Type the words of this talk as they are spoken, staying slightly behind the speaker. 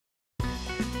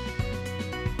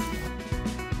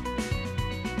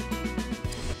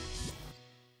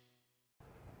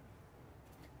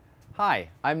Hi,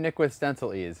 I'm Nick with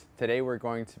Stencilease. Today we're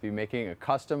going to be making a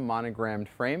custom monogrammed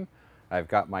frame. I've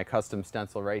got my custom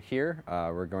stencil right here.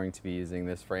 We're going to be using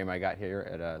this frame I got here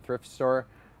at a thrift store.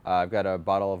 I've got a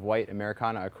bottle of white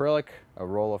Americana acrylic, a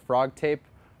roll of frog tape,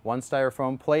 one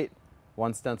styrofoam plate,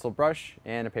 one stencil brush,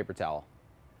 and a paper towel.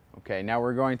 Okay, now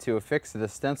we're going to affix the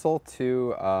stencil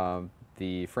to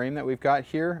the frame that we've got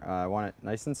here. I want it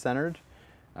nice and centered,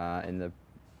 and the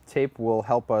tape will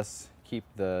help us keep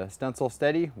the stencil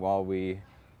steady while we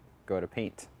go to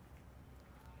paint.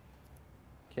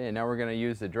 Okay, now we're going to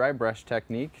use the dry brush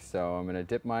technique. So I'm going to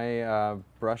dip my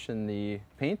brush in the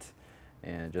paint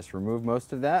and just remove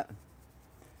most of that.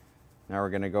 Now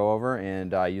we're going to go over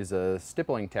and use a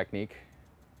stippling technique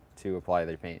to apply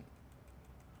the paint.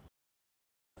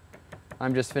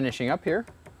 I'm just finishing up here.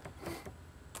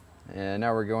 And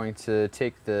now we're going to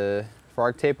take the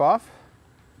frog tape off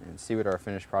and see what our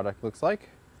finished product looks like.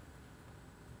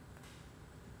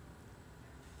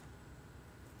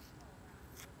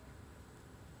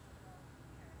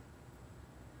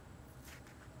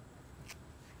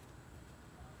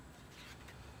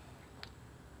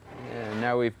 And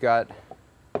now we've got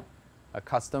a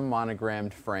custom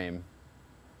monogrammed frame.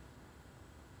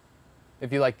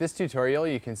 If you like this tutorial,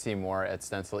 you can see more at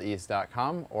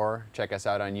Stencilease.com or check us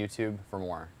out on YouTube for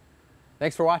more.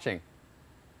 Thanks for watching.